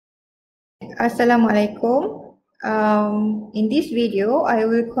Assalamualaikum. In this video, I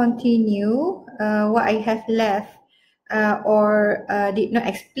will continue what I have left or did not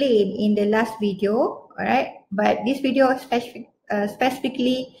explain in the last video. Alright, but this video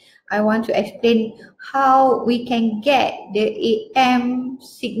specifically, I want to explain how we can get the AM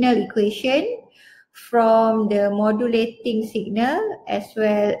signal equation from the modulating signal as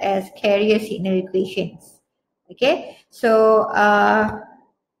well as carrier signal equations. Okay, so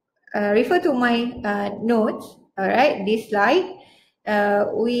refer to my notes. All right, this slide.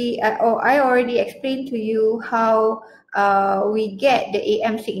 I already explained to you how we get the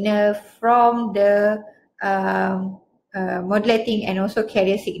AM signal from the modulating and also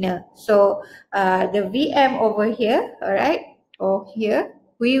carrier signal. So the VM over here, all right, or here,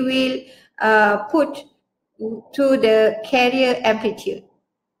 we will put to the carrier amplitude,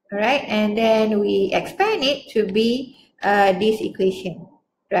 all right, and then we expand it to be this equation.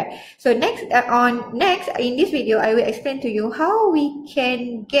 Right. So next in this video, I will explain to you how we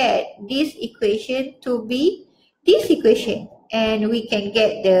can get this equation to be this equation, and we can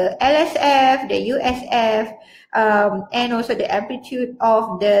get the LSF, the USF, and also the amplitude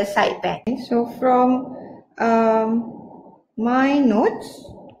of the sideband. So from my notes,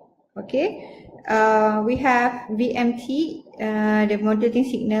 okay, we have VMT, the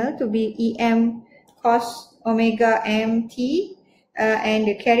modulating signal, to be EM cos omega MT. And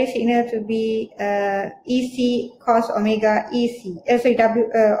the carrier signal to be EC cos omega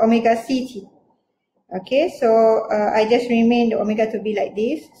omega CT. Okay, so I just remain the omega to be like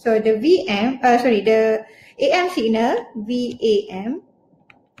this. So the the AM signal VAM,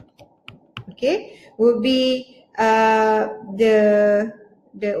 okay, would be when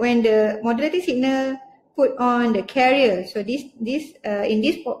the modulating signal put on the carrier. So in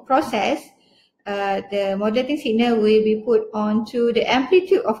this process, the modulating signal will be put onto the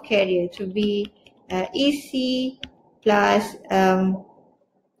amplitude of carrier to be EC plus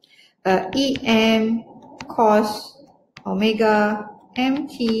EM cos omega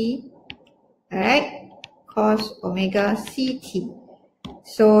MT, alright, cos omega CT.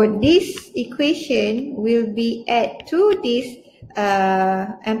 So this equation will be added to this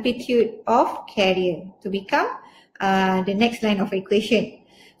amplitude of carrier to become the next line of equation.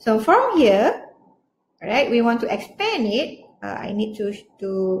 So from here, alright, we want to expand it. I need to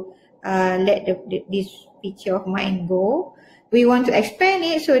let this picture of mine go. We want to expand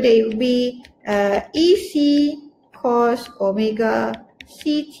it so that it will be EC cos omega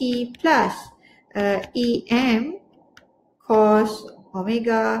CT plus EM cos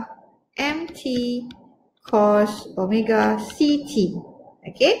omega MT cos omega CT.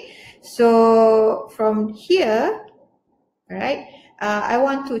 Okay, so from here, alright, I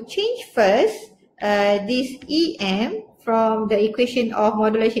want to change first this EM from the equation of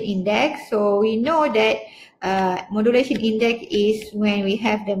modulation index. So we know that modulation index is when we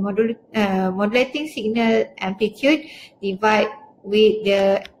have the modulating signal amplitude divide with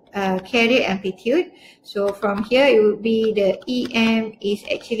the carrier amplitude. So from here it would be the EM is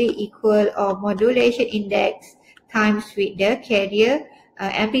actually equal of modulation index times with the carrier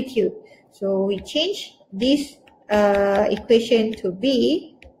amplitude. So we change this equation to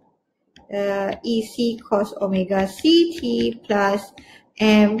be EC cos omega CT plus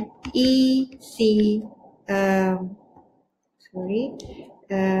MEC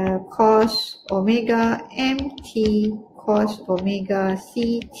cos omega MT cos omega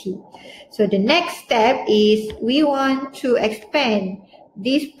CT. So the next step is we want to expand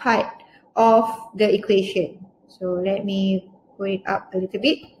this part of the equation. So let me put it up a little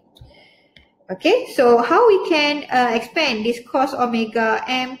bit. Okay, so how we can expand this cos omega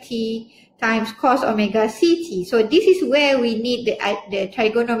MT times cos omega CT? So this is where we need the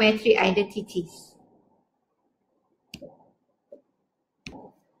trigonometric identities.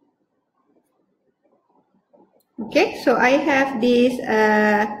 Okay, so I have this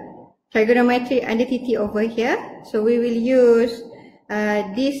trigonometric identity over here. So we will use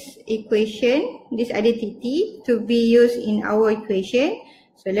this equation, this identity, to be used in our equation.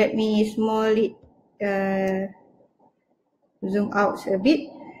 So let me zoom out a bit.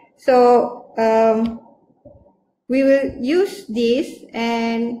 So we will use this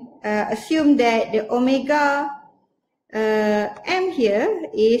and assume that the omega M here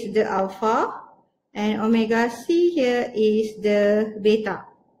is the alpha and omega C here is the beta.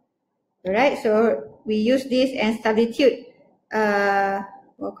 Alright, so we use this and substitute to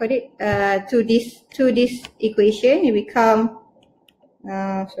this equation. It become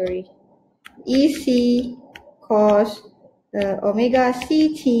EC cos omega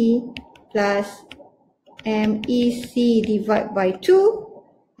CT plus MEC divided by 2,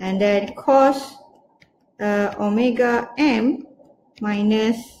 and then cos omega m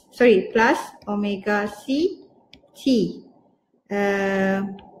plus omega c t,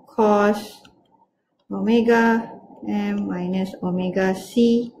 cos omega m minus omega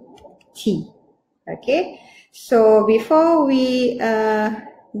c t. Okay, so before we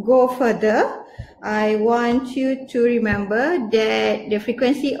go further, I want you to remember that the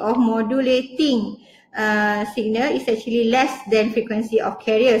frequency of modulating signal is actually less than frequency of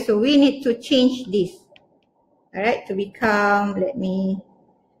carrier, so we need to change this, all right, to become, let me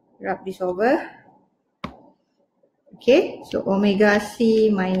rub this over. Okay, so omega c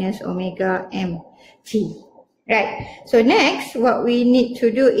minus omega m t. Right, so next what we need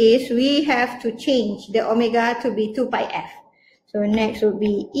to do is we have to change the omega to be 2 pi f. So next will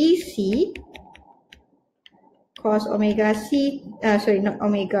be EC cos omega c, not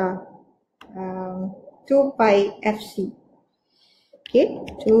omega, 2 pi fc. Okay,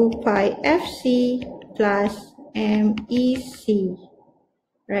 2 pi fc plus MEC.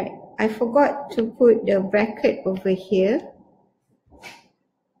 Right, I forgot to put the bracket over here.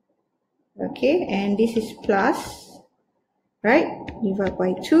 Okay, and this is plus, right, divide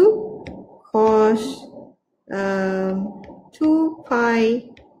by 2 cos 2 pi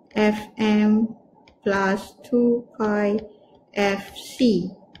fm plus 2 pi fc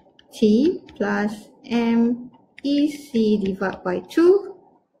t plus MEC divided by 2.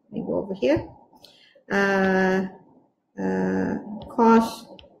 Let me go over here. Cos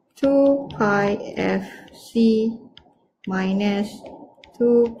 2 pi fc minus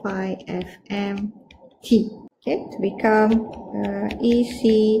 2 pi fm t. Okay, to become EC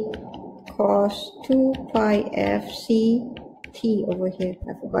cos 2 pi fc t over here,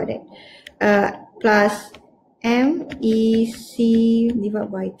 I forgot that, plus MEC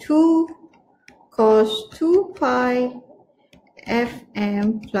divided by 2 cos 2 pi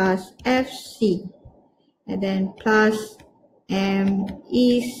fm plus fc, and then plus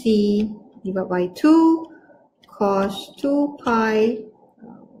MEC divided by 2 cos 2 pi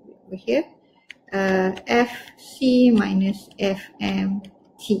over here, fc minus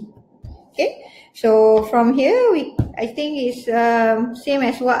fmt. Okay, so from here I think it's same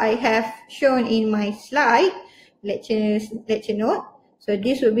as what I have shown in my slide lecture note. So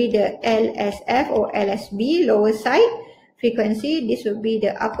this will be the LSF or LSB, lower side frequency. This will be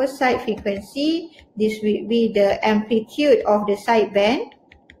the upper side frequency. This will be the amplitude of the side band.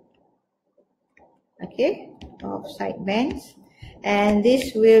 Okay, of side bands. And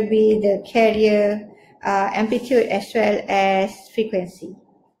this will be the carrier amplitude as well as frequency.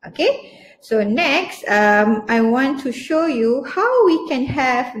 Okay, so next I want to show you how we can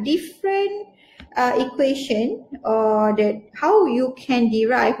have different equation, or how you can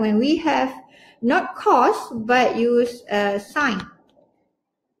derive when we have not cos but use sine.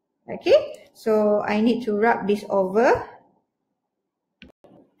 Okay, so I need to rub this over.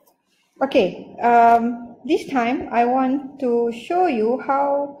 Okay, this time I want to show you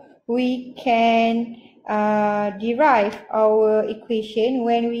how we can derive our equation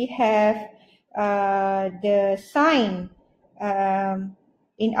when we have the sign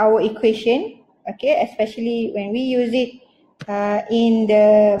in our equation. Okay, especially when we use it in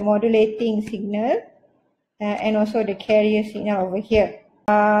the modulating signal and also the carrier signal over here.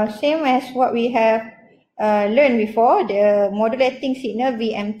 Same as what we have learned before, the modulating signal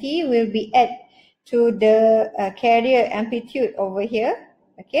VMT will be added to the carrier amplitude over here,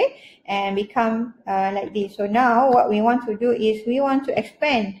 okay, and become like this. So now what we want to do is we want to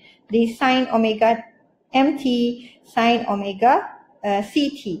expand the sine omega mt sine omega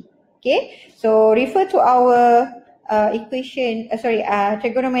ct. Okay, so refer to our equation,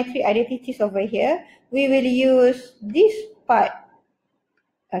 trigonometry identities over here. We will use this part.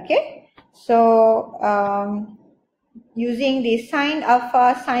 Okay, so using the sine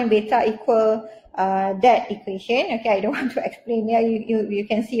alpha sine beta equal that equation. Okay, I don't want to explain here, you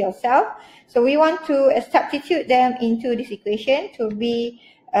can see yourself. So we want to substitute them into this equation to be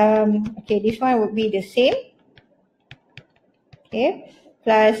okay, this one would be the same. Okay,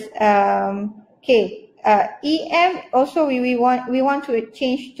 plus EM also we want to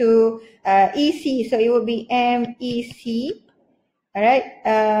change to EC, so it will be MEC. All right,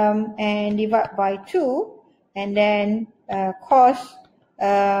 and divide by 2, and then cos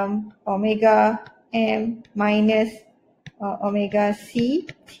omega m minus omega c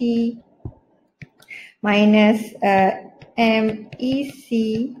t minus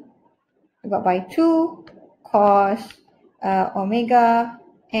MEC divided by 2 cos omega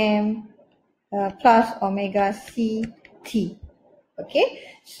m plus omega c t. Okay,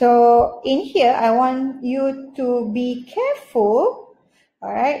 so in here I want you to be careful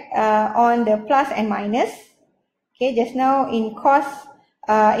all right, on the plus and minus. Okay, just now in cos,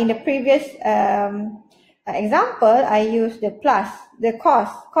 in the previous example, I used the plus, the cos.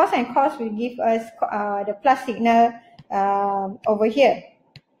 Cos and cos will give us the plus signal over here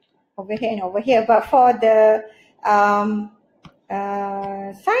and over here. But for the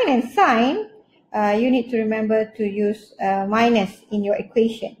sine and sine, you need to remember to use minus in your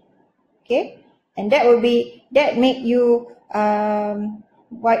equation. Okay, and that will be, that make you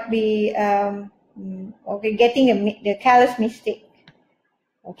okay, getting the careless mistake.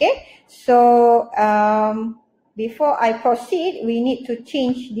 Okay, so before I proceed, we need to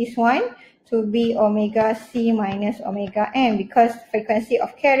change this one to be omega c minus omega m, because frequency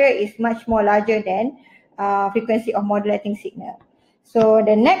of carrier is much more larger than frequency of modulating signal. So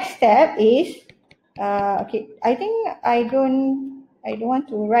the next step is okay, I think I don't want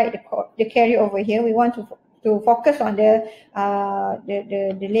to write the carrier over here. We want to focus on the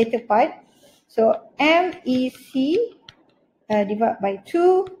later part. So MEC divided by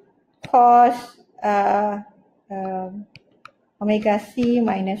 2 cos omega c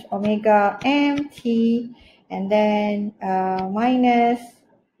minus omega mt, and then minus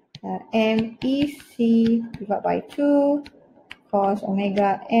MEC divided by 2 cos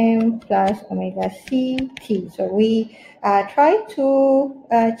omega m plus omega ct. So we try to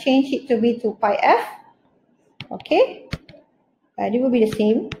change it to be 2 pi f. Okay, it will be the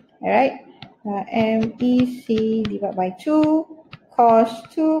same. All right, MEC divided by 2 cos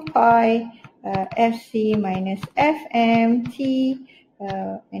 2 pi FC minus FMT,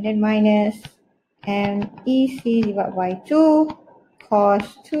 and then minus MEC divided by 2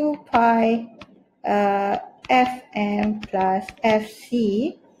 cos 2 pi FM plus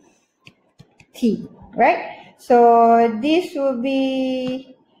FC T, right? So this will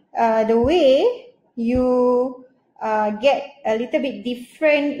be the way you get a little bit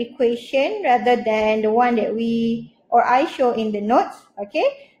different equation rather than the one that I show in the notes.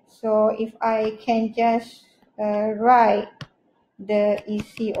 Okay, so if I can just write the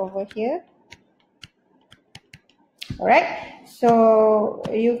EC over here. Alright, so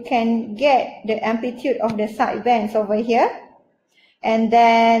you can get the amplitude of the side bands over here, and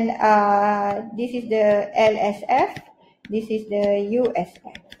then this is the LSF, this is the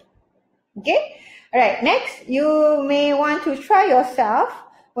USF. Okay, alright, next you may want to try yourself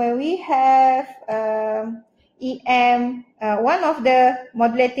when we have EM, one of the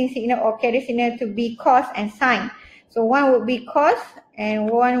modulating signal or carrier signal to be cos and sine. So one would be cos and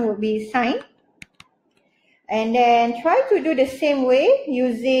one would be sine. And then try to do the same way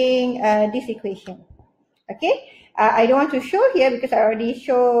using this equation. Okay, I don't want to show here because I already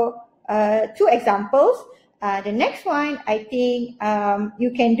show 2 examples. The next one, I think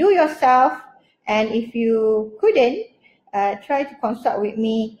you can do yourself, and if you couldn't, try to consult with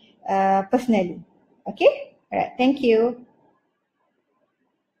me personally. Okay, all right, thank you.